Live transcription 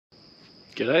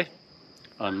G'day,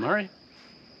 I'm Murray.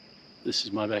 This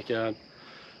is my backyard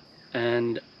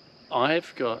and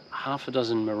I've got half a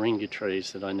dozen moringa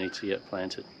trees that I need to get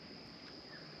planted.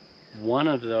 One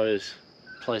of those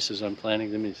places I'm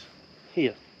planting them is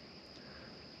here.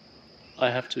 I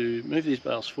have to move these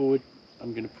bales forward.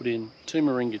 I'm going to put in 2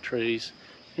 moringa trees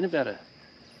in about a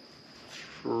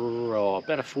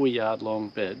 4-yard long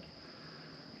bed,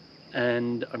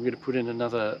 and I'm going to put in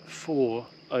another 4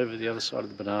 over the other side of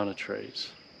the banana trees.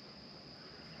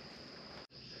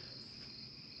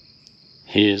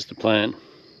 Here's the plan.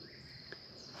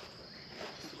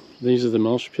 These are the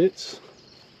mulch pits,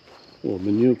 or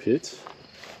manure pits.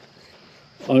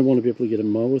 I want to be able to get a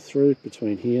mower through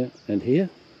between here and here.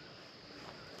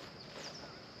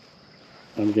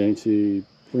 I'm going to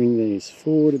bring these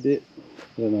forward a bit,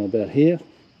 I don't know, about here,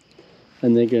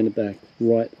 and they're going to back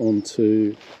right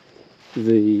onto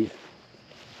the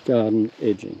garden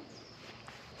edging.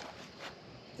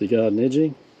 The garden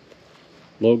edging,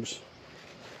 logs,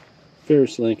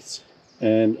 various lengths,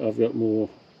 and I've got more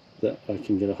that I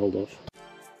can get a hold of.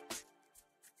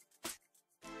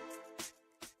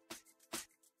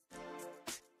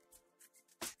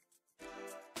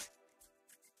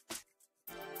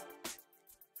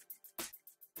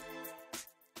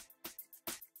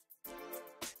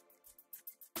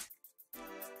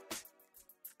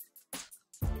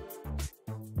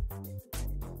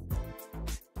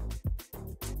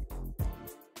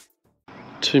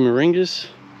 Two moringas,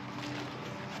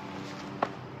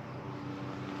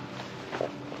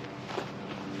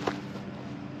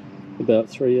 about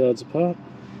 3 yards apart.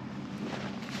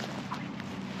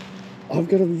 I've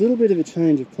got a little bit of a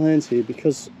change of plans here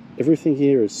because everything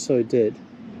here is so dead.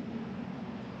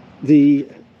 The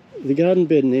garden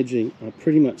bed and edging are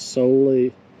pretty much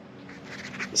solely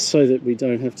so that we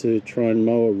don't have to try and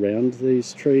mow around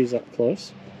these trees up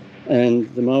close. And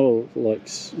the mower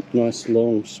likes nice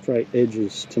long straight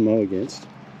edges to mow against.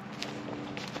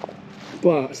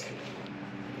 But,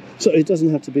 so it doesn't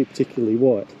have to be particularly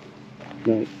wide.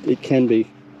 No, it can be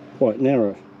quite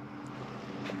narrow.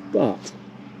 But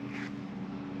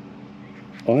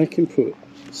I can put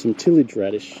some tillage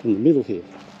radish in the middle here.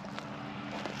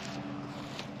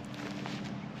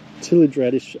 Tillage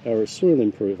radish are a soil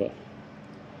improver.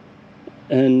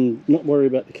 And not worry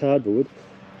about the cardboard.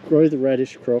 Grow the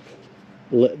radish crop,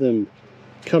 let them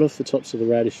cut off the tops of the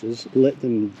radishes, let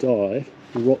them die,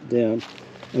 rot down,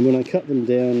 and when I cut them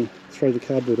down, throw the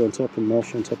cardboard on top and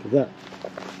mulch on top of that.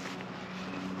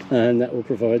 And that will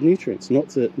provide nutrients. Not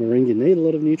that moringa need a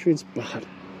lot of nutrients, but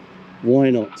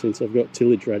why not, since I've got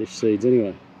tillage radish seeds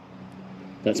anyway.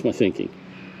 That's my thinking.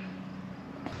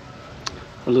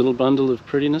 A little bundle of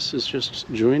prettiness has just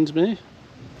joined me.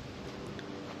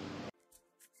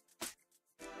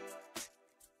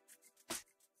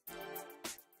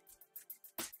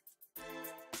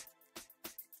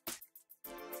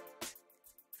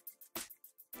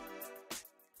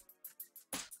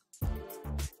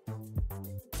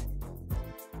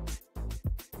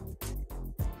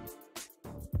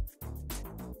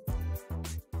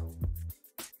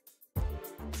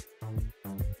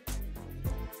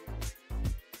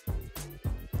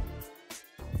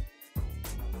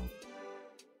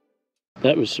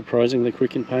 That was surprisingly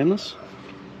quick and painless.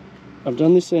 I've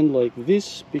done this end like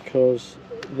this because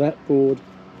that board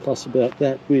plus about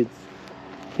that width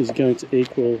is going to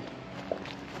equal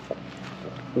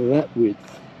that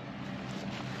width.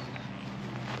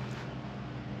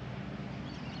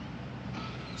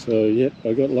 So yep,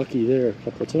 I got lucky there a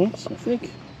couple of times, I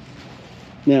think.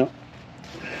 Now,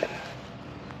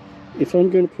 if I'm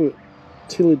going to put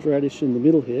tillage radish in the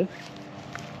middle here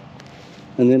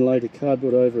and then later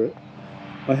cardboard over it,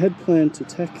 I had planned to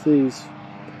tack these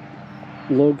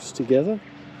logs together,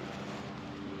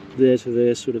 there to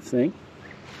there sort of thing,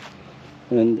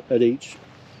 and at each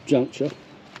juncture,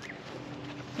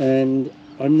 and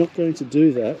I'm not going to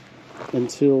do that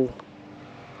until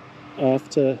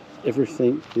after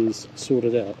everything is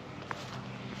sorted out.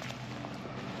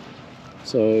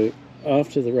 So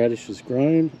after the radish is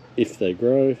grown, if they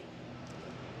grow,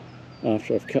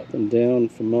 after I've cut them down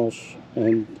for mulch,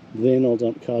 and then I'll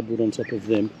dump cardboard on top of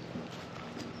them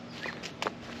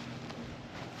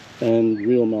and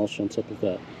real mulch on top of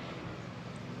that.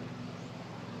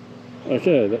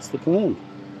 Okay, that's the plan.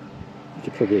 I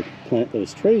could probably plant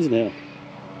those trees now.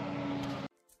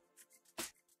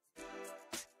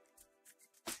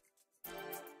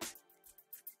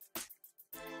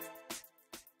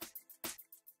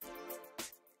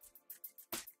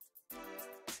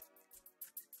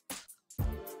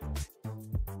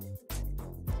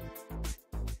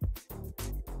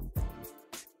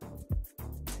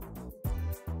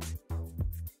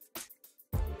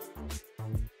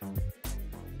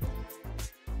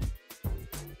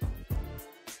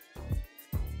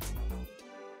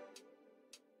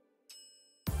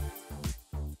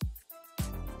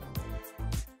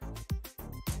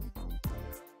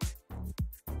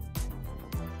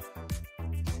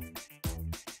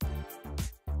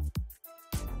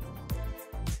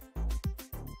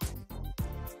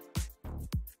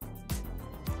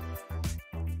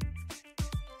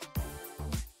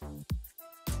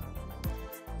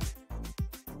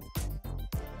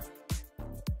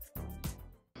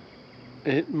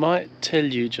 it might tell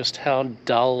you just how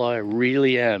dull I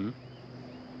really am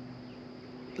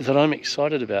that I'm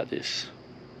excited about this.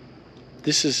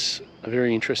 This is a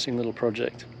very interesting little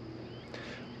project.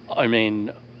 I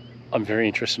mean, I'm very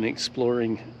interested in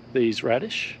exploring these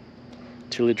radish.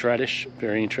 Tillage radish,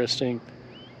 very interesting.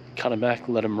 Cut them back,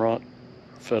 let them rot,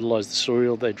 fertilize the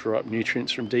soil, they draw up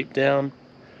nutrients from deep down.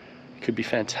 Could be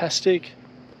fantastic.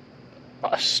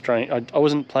 Strange. I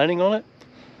wasn't planning on it,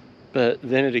 but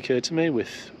then it occurred to me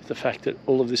with the fact that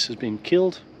all of this has been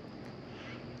killed.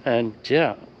 And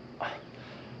yeah,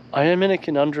 I am in a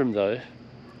conundrum though,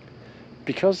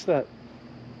 because that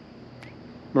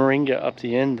Moringa up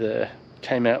the end there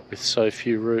came out with so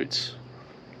few roots.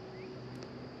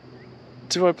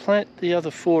 Do I plant the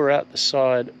other 4 out the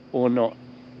side or not?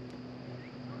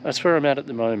 That's where I'm at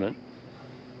the moment.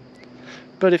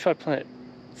 But if I plant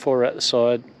 4 out the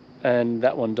side and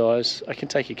that one dies, I can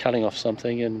take a cutting off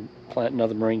something and plant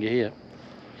another Moringa here.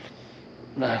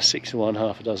 6 of one,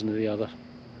 half a dozen of the other.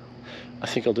 I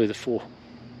think I'll do the 4.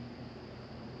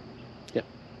 Yep.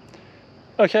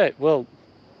 Okay, well,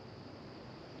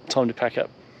 time to pack up.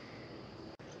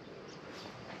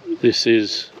 This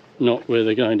is not where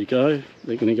they're going to go.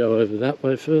 They're going to go over that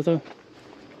way further.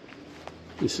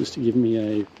 This is to give me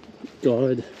a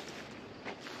guide.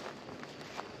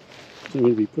 So I'm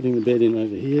going to be putting the bed in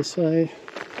over here, say,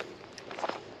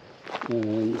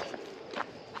 and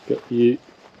got the ute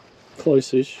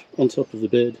close-ish on top of the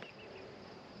bed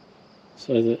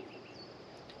so that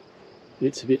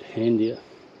it's a bit handier.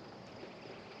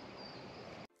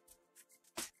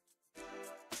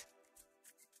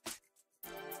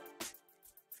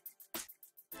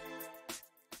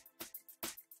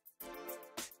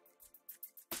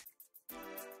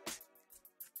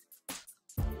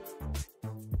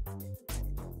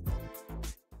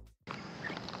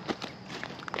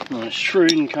 My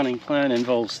shrewd and cunning plan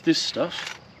involves this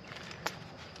stuff.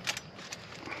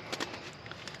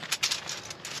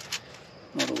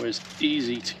 Not always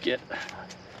easy to get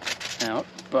out,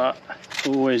 but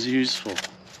always useful.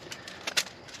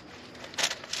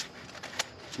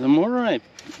 The more I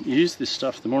use this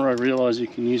stuff, the more I realise you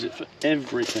can use it for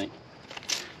everything.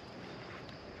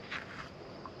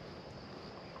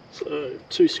 So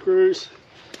 2 screws,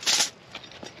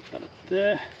 got it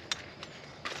there.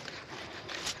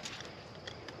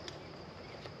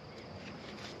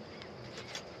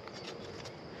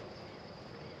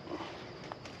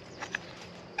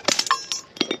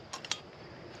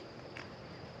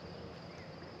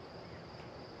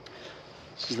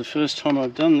 This is the first time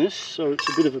I've done this, so it's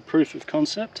a bit of a proof of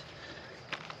concept,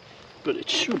 but it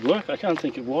should work. I can't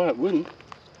think of why it wouldn't.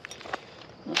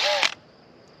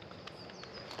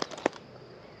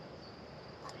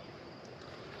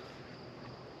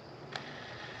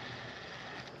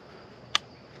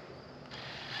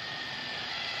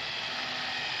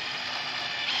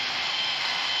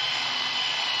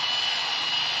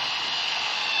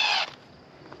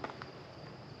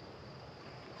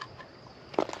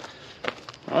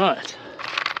 Right,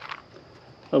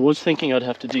 I was thinking I'd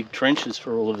have to dig trenches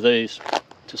for all of these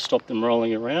to stop them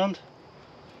rolling around,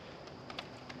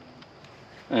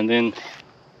 and then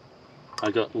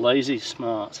I got lazy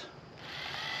smart.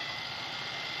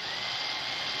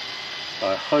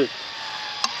 I hope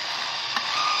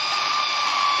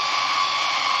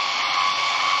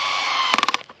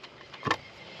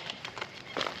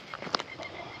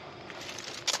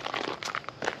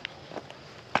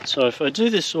so. If I do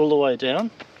this all the way down,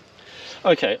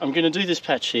 okay, I'm going to do this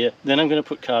patch here, then I'm going to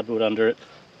put cardboard under it,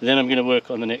 then I'm going to work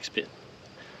on the next bit.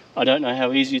 I don't know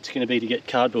how easy it's going to be to get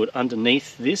cardboard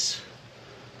underneath this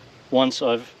once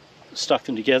I've stuck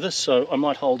them together, so I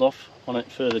might hold off on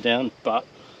it further down, but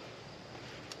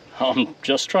I'm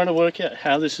just trying to work out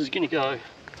how this is going to go,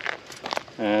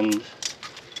 and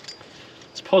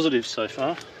it's positive so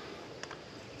far.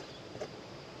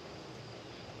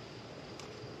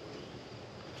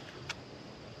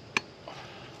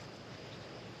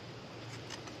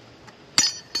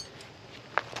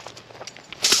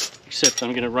 Except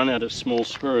I'm going to run out of small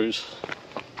screws.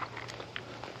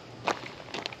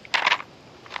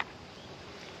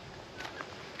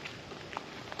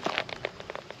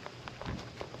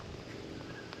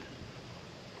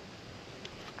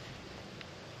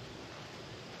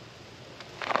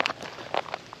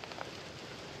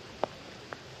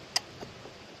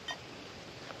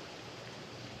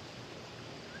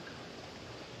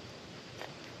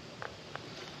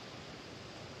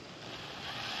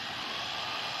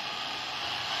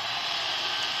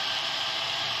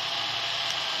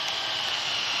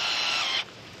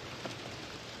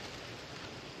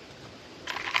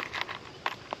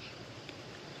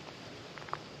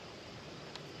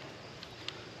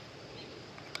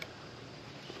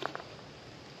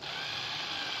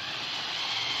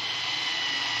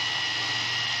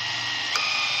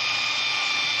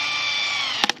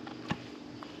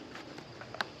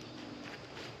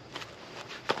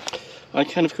 I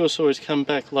can of course always come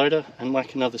back later and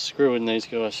whack another screw in these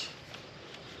guys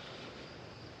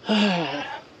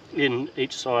in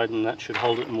each side, and that should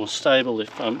hold it more stable.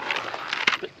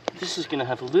 But this is going to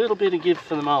have a little bit of give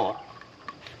for the mower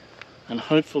and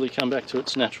hopefully come back to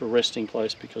its natural resting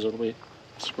place because it'll be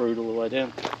screwed all the way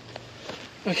down.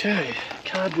 Okay,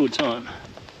 cardboard time.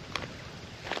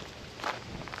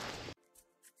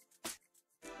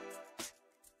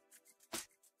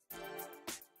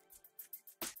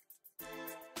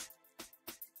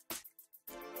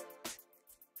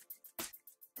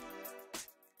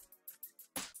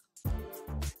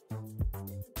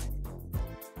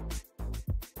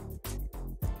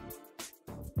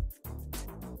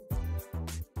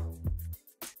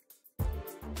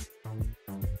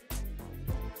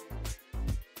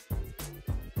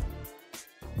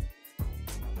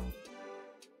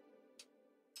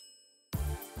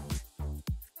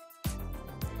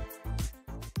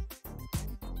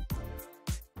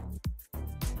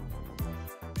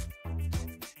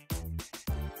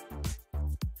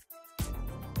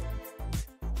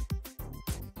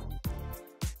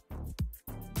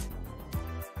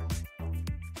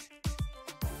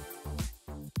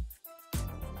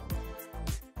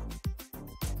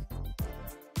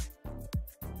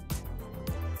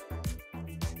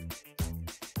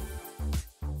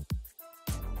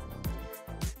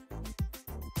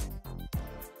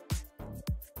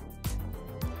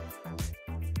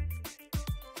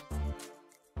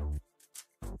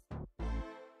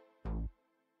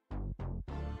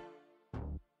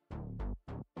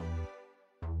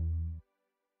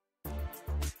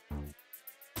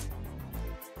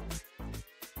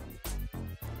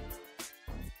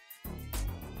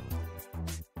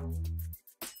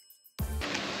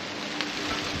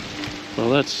 Well,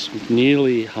 that's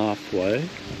nearly halfway.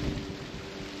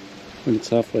 When it's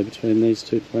halfway between these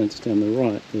two plants down the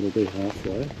right, it'll be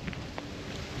halfway.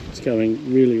 It's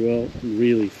going really well,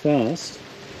 really fast.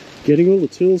 Getting all the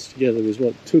tools together was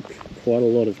what took quite a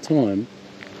lot of time.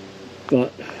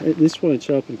 But this won't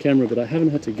show up on camera, but I haven't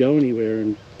had to go anywhere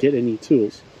and get any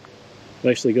tools.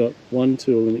 I've actually got one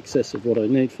tool in excess of what I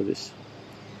need for this.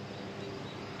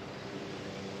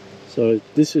 So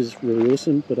this is really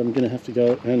awesome, but I'm going to have to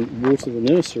go and water the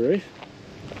nursery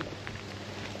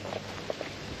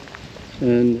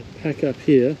and pack up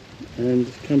here and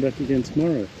come back again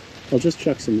tomorrow. I'll just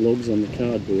chuck some logs on the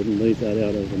cardboard and leave that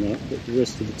out overnight, but the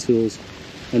rest of the tools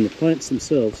and the plants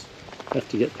themselves have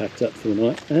to get packed up for the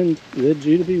night, and they're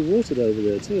due to be watered over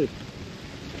there too.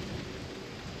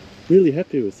 Really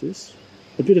happy with this.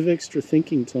 A bit of extra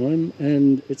thinking time,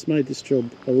 and it's made this job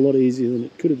a lot easier than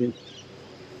it could have been.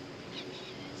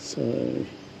 So,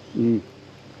 and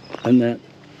that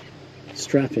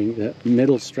strapping, that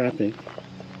metal strapping,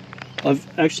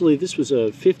 this was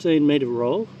a 15-metre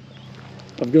roll.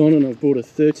 I've gone and I've bought a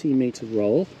 30-metre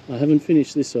roll. I haven't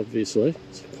finished this, obviously.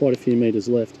 It's quite a few metres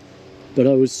left. But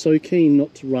I was so keen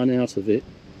not to run out of it,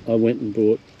 I went and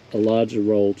bought a larger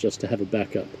roll just to have a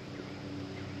backup.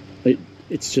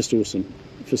 It's just awesome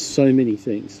for so many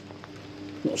things.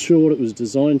 Not sure what it was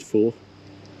designed for,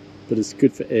 but it's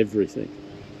good for everything.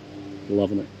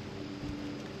 Loving it.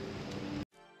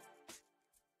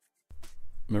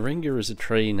 Moringa is a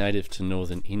tree native to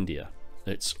northern India.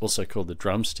 It's also called the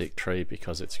drumstick tree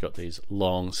because it's got these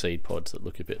long seed pods that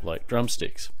look a bit like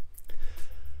drumsticks.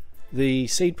 The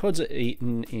seed pods are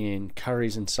eaten in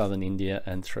curries in southern India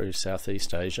and through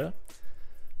Southeast Asia.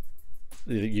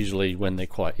 Usually when they're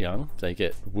quite young, they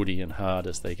get woody and hard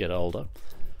as they get older.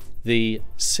 The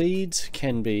seeds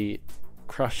can be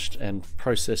crushed and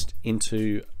processed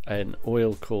into an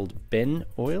oil called Ben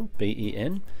oil,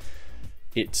 B-E-N.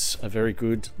 It's a very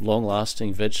good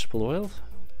long-lasting vegetable oil.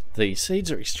 The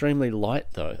seeds are extremely light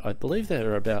though. I believe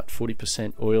they're about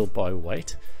 40% oil by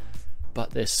weight,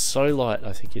 but they're so light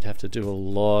I think you'd have to do a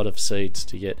lot of seeds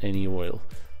to get any oil.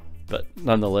 But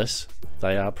nonetheless,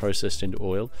 they are processed into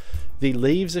oil. The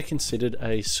leaves are considered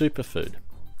a superfood.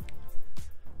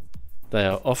 They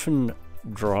are often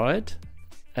dried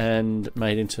and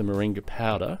made into moringa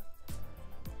powder.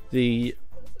 The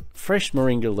fresh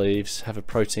moringa leaves have a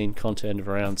protein content of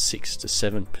around 6 to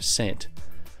 7%,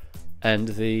 and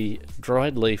the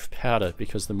dried leaf powder,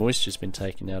 because the moisture's been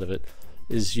taken out of it,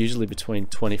 is usually between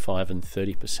 25 and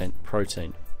 30%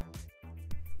 protein.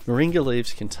 Moringa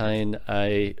leaves contain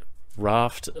a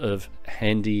raft of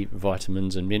handy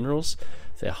vitamins and minerals.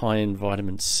 They're high in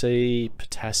vitamin C,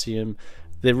 potassium.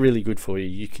 They're really good for you.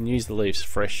 You can use the leaves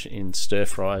fresh in stir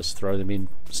fries, throw them in,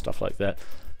 stuff like that.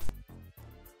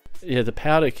 Yeah, the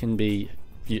powder can be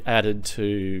added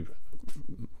to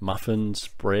muffins,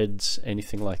 breads,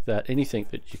 anything like that. Anything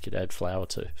that you could add flour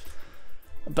to.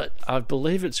 but I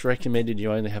believe it's recommended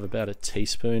you only have about a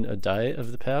teaspoon a day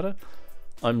of the powder.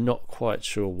 I'm not quite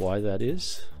sure why that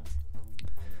is,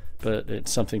 but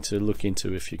it's something to look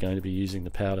into if you're going to be using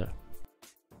the powder.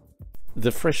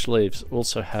 The fresh leaves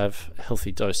also have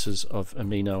healthy doses of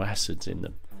amino acids in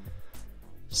them.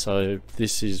 So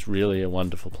this is really a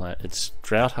wonderful plant. It's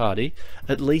drought hardy.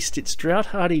 At least it's drought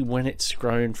hardy when it's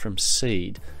grown from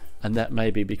seed, and that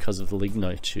may be because of the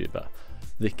lignotuber.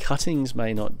 The cuttings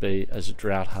may not be as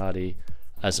drought hardy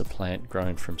as a plant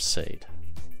grown from seed.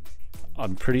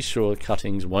 I'm pretty sure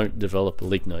cuttings won't develop a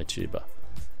lignotuber,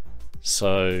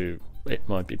 so it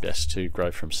might be best to grow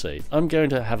from seed. I'm going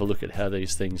to have a look at how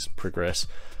these things progress,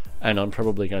 and I'm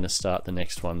probably going to start the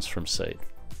next ones from seed.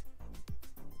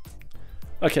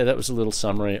 Okay, that was a little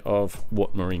summary of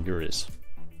what Moringa is.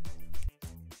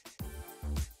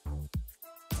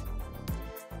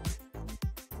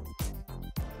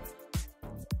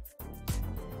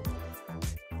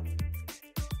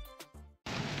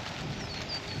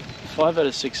 Five out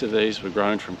of 6 of these were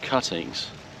grown from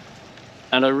cuttings,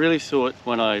 and I really thought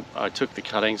when I took the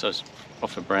cuttings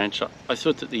off a branch, I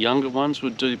thought that the younger ones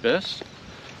would do best,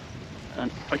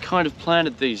 and I kind of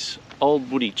planted these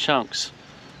old woody chunks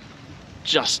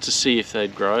just to see if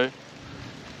they'd grow,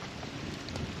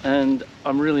 and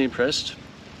I'm really impressed.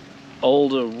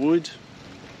 Older wood,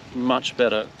 much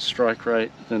better strike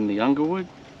rate than the younger wood.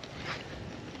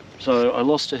 So I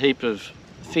lost a heap of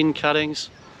thin cuttings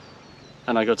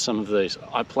and I got some of these.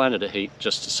 I planted a heap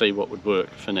just to see what would work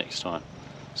for next time.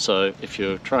 So if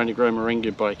you're trying to grow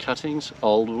moringa by cuttings,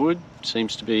 old wood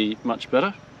seems to be much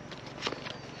better.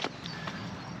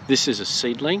 This is a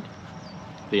seedling,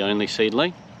 the only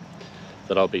seedling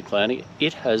that I'll be planting.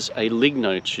 It has a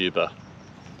lignotuber.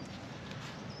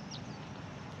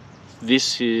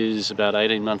 This is about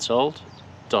 18 months old,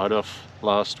 died off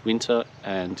last winter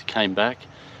and came back.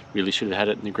 Really should have had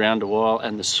it in the ground a while,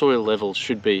 and the soil level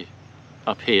should be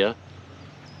up here,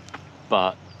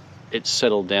 but it's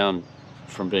settled down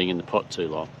from being in the pot too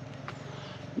long.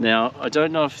 Now, I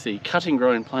don't know if the cutting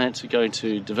grown plants are going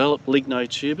to develop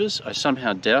lignotubers. I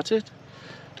somehow doubt it.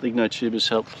 Lignotubers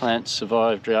help plants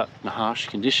survive drought and harsh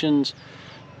conditions,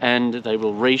 and they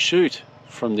will reshoot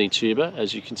from the tuber,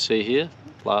 as you can see here.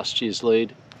 Last year's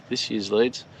lead, this year's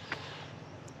leads,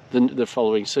 the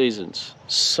following seasons.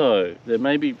 So there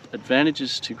may be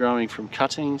advantages to growing from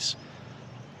cuttings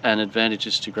and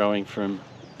advantages to growing from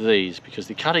these, because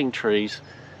the cutting trees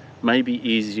may be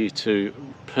easier to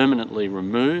permanently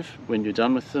remove when you're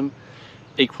done with them.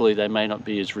 Equally, they may not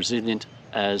be as resilient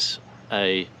as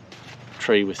a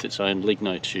tree with its own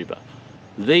lignotuber.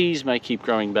 These may keep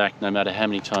growing back no matter how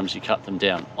many times you cut them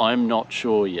down. I'm not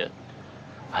sure yet.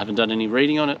 I haven't done any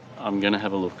reading on it. I'm going to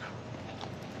have a look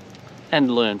and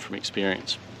learn from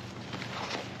experience.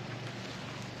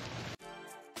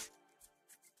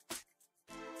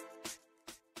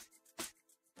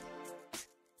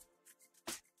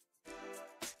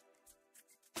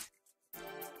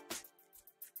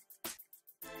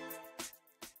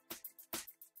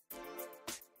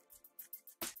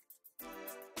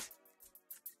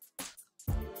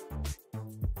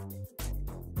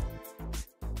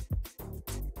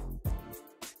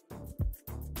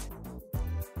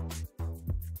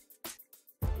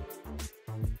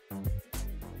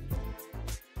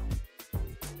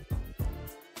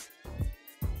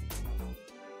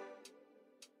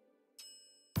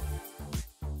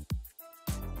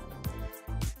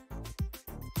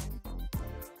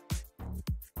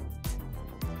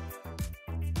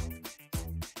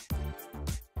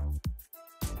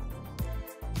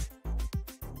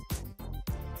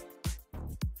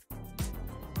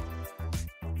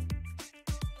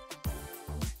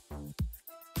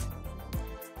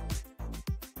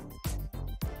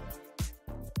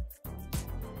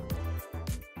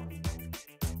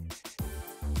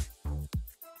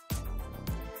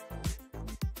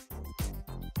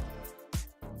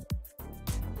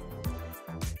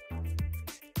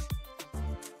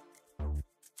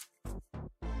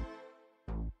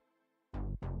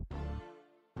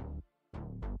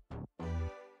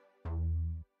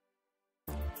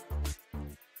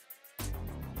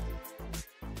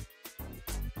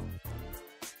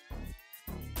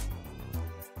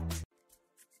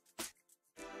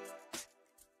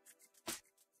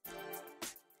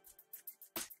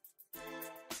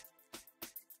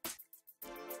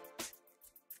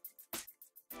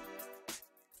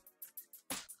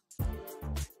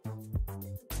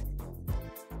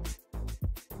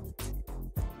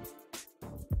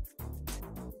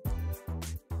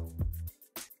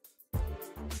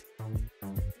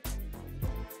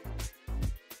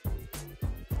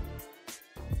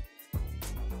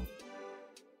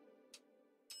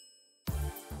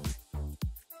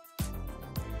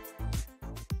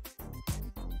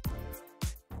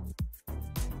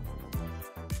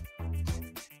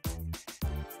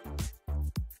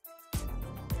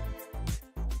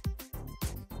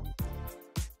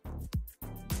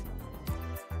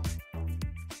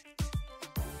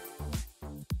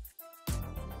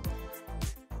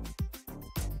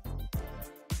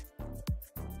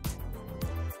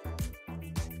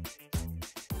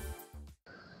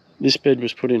 This bed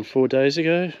was put in 4 days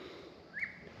ago,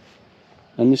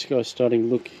 and this guy's starting to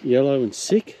look yellow and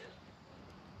sick.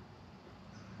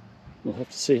 We'll have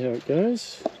to see how it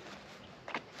goes.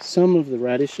 Some of the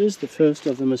radishes, the first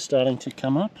of them, are starting to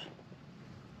come up.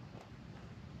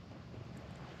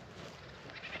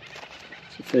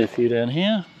 There's a fair few down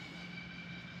here.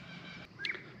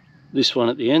 This one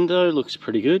at the end though looks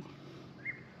pretty good.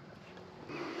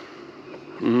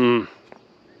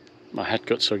 My hat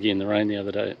got soggy in the rain the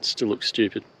other day. It still looks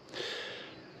stupid.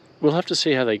 We'll have to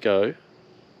see how they go.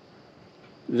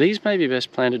 These may be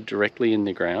best planted directly in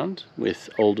the ground with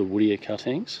older woodier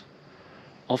cuttings.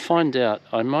 I'll find out.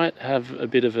 I might have a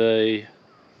bit of a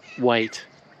wait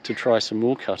to try some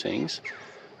more cuttings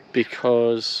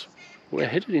because we're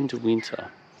headed into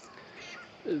winter.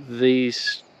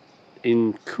 These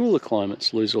in cooler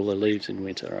climates lose all their leaves in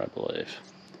winter, I believe.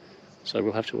 So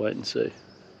we'll have to wait and see.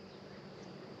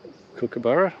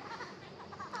 Kookaburra.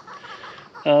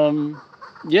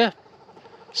 Yeah,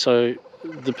 so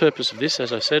the purpose of this,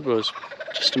 as I said, was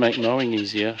just to make mowing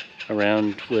easier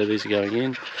around where these are going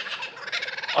in.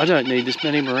 I don't need this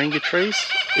many moringa trees.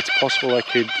 It's possible I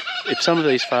could, if some of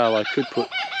these fail, I could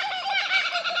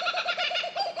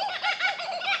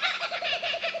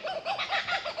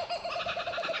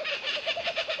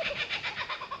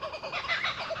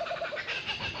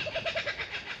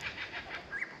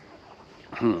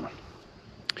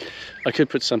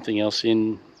put something else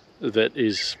in that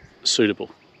is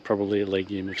suitable, probably a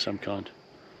legume of some kind.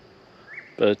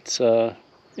 But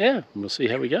yeah, we'll see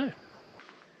how we go.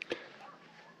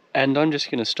 And I'm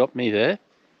just going to stop me there.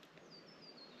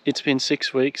 It's been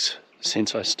 6 weeks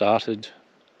since I started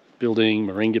building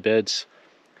moringa beds.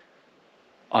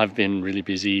 I've been really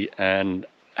busy and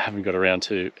haven't got around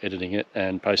to editing it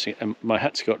and posting it. And my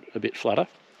hat's got a bit flutter.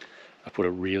 I put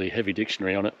a really heavy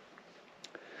dictionary on it.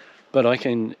 But I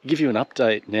can give you an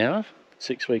update now,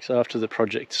 6 weeks after the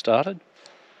project started.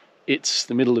 It's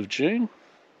the middle of June,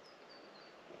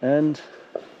 and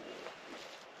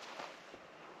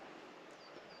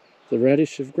the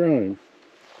radish have grown.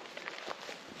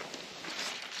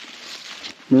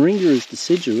 Moringa is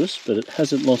deciduous, but it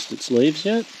hasn't lost its leaves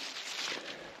yet.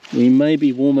 We may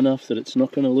be warm enough that it's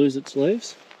not going to lose its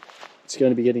leaves. It's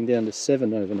going to be getting down to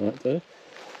 7 overnight though.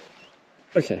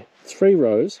 Okay, 3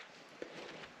 rows.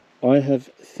 I have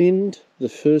thinned the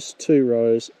first 2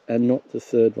 rows and not the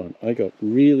third one. I got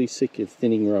really sick of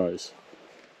thinning rows.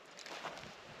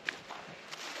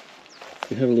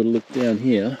 If you have a little look down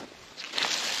here,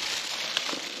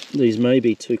 these may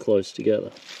be too close together.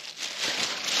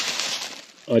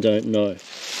 I don't know.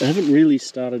 They haven't really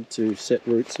started to set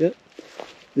roots yet.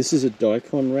 This is a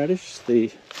daikon radish,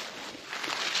 the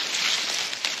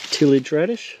tillage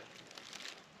radish.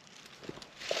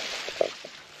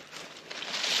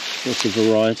 Lots of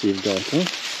variety of daikon.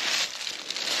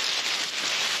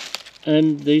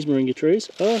 And these moringa trees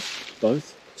are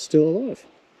both still alive.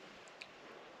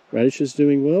 Radish is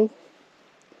doing well.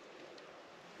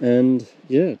 And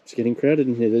yeah, it's getting crowded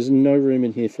in here. There's no room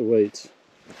in here for weeds.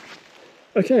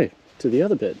 Okay, to the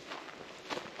other bed.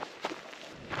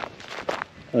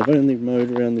 I've only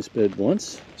mowed around this bed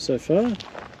once so far.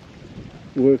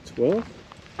 Worked well.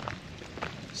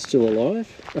 Still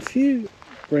alive. A few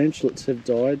branchlets have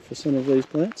died for some of these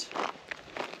plants.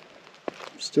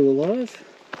 Still alive.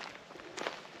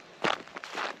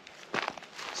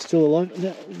 Still alive.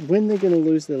 Now, when they're going to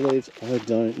lose their leaves, I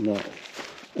don't know.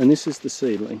 And this is the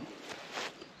seedling.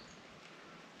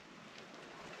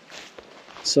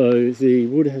 So the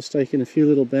wood has taken a few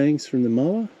little bangs from the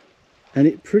mower, and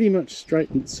it pretty much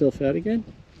straightened itself out again.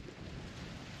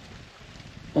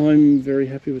 I'm very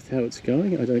happy with how it's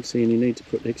going. I don't see any need to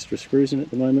put extra screws in at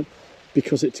the moment,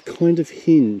 because it's kind of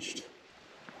hinged.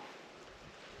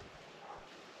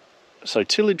 So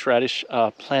tillage radish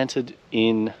are planted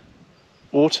in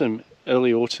autumn,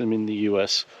 early autumn in the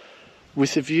US,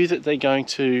 with the view that they're going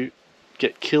to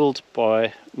get killed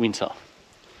by winter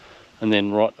and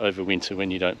then rot over winter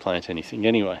when you don't plant anything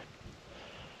anyway.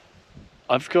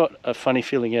 I've got a funny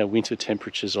feeling our winter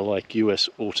temperatures are like US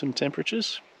autumn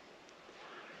temperatures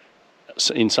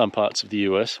in some parts of the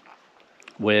US,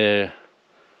 where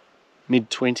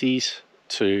mid-20s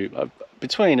to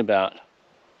between about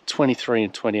 23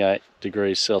 and 28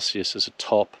 degrees Celsius as a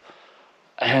top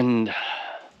and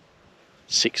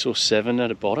 6 or 7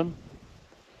 at a bottom,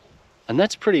 and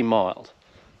that's pretty mild.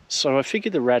 So I figure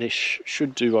the radish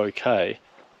should do okay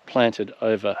planted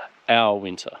over our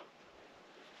winter.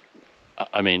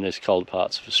 I mean, there's cold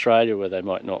parts of Australia where they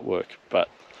might not work, but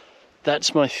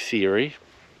that's my theory.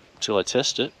 Till I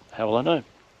test it, how will I know?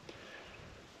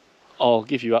 I'll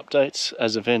give you updates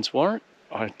as events warrant,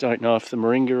 I don't know if the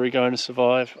Moringa are going to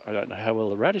survive. I don't know how well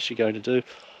the radish are going to do,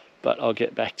 but I'll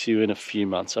get back to you in a few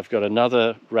months. I've got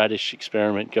another radish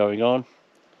experiment going on,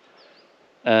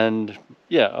 and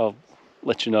yeah, I'll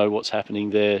let you know what's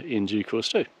happening there in due course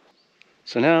too.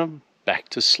 So now back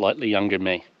to slightly younger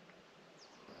me.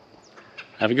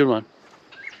 Have a good one.